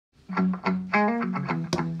One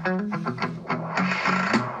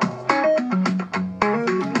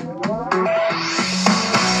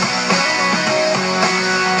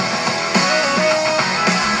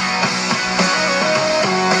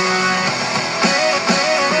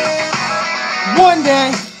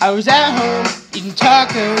day, I was at home eating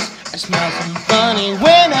tacos. I smelled something funny.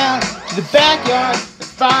 Went out to the backyard to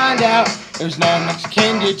find out there was no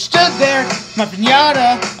Mexican dude. Stood there, my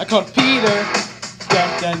piñata. I called Peter. Dun,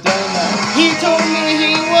 dun, dun, dun. He told me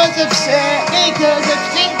he was upset because of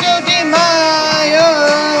Cinco de Mayo.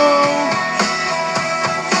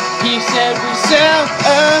 He said we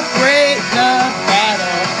celebrate the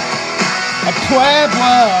battle of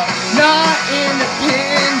Puebla, not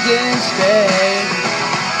Independence Day.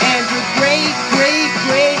 And your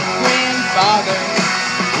great-great-great-grandfather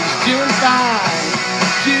is doing fine,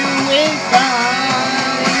 doing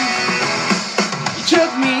fine. He took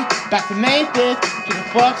me back to May 5th to the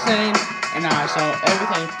Fox Lane, and I saw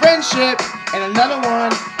everything. Friendship, and another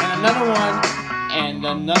one, and another one, and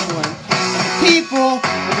another one. And the people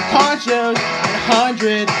with the ponchos and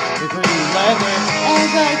 100-degree weather.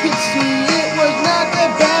 As I could see, it was not the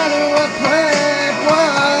battle of Puebla.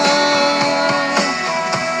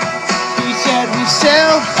 He said we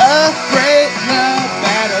celebrate the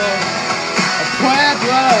battle of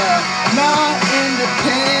Puebla, not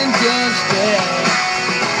Independence Day.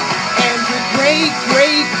 And your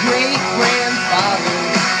great-great-great-grandfather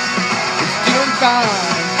is doing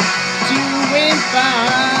fine, doing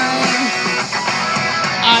fine.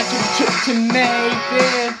 I took a trip to May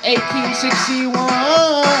 5th, 1861.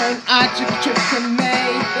 I took a trip to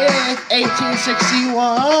May 5th,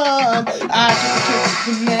 1861. I took a trip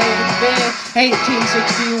to May 5th,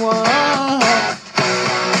 1861.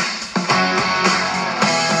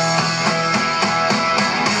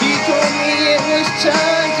 He told me it was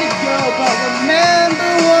time to go, but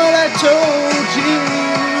remember what I told you.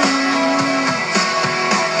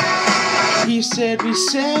 He said we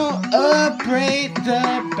celebrate the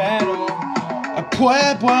battle of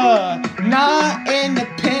Puebla, not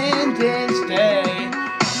Independence Day.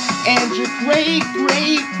 And your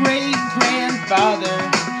great-great-great-grandfather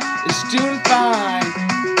is doing fine,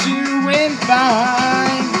 doing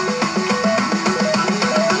fine.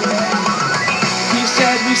 He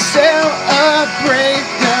said we celebrate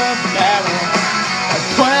the battle of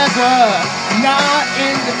Puebla, not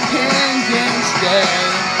Independence Day.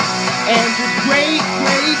 And your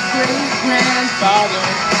great-great-great-grandfather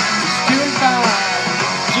is doing fine,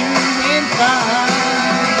 doing fine.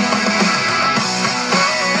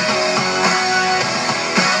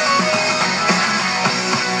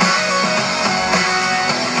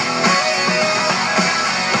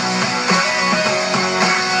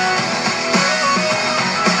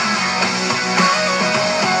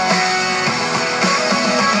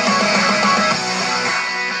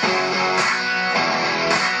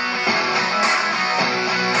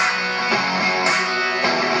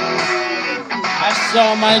 I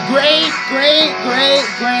saw my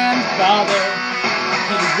great-great-great-grandfather.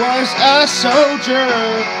 He was a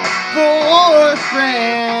soldier for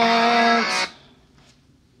France.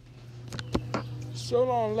 So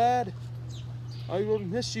long, lad. I will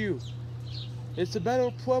miss you. It's the Battle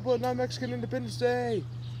of Puebla, not Mexican Independence Day.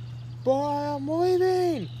 Bye, I'm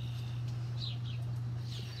leaving.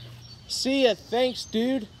 See ya, thanks,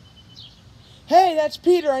 dude. Hey, that's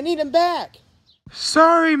Peter. I need him back.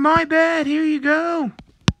 Sorry, my bad. Here you go.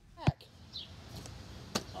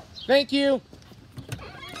 Thank you.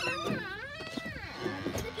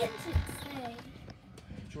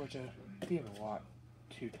 Georgia, we have a lot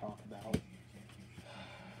to talk about.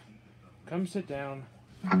 Come sit down.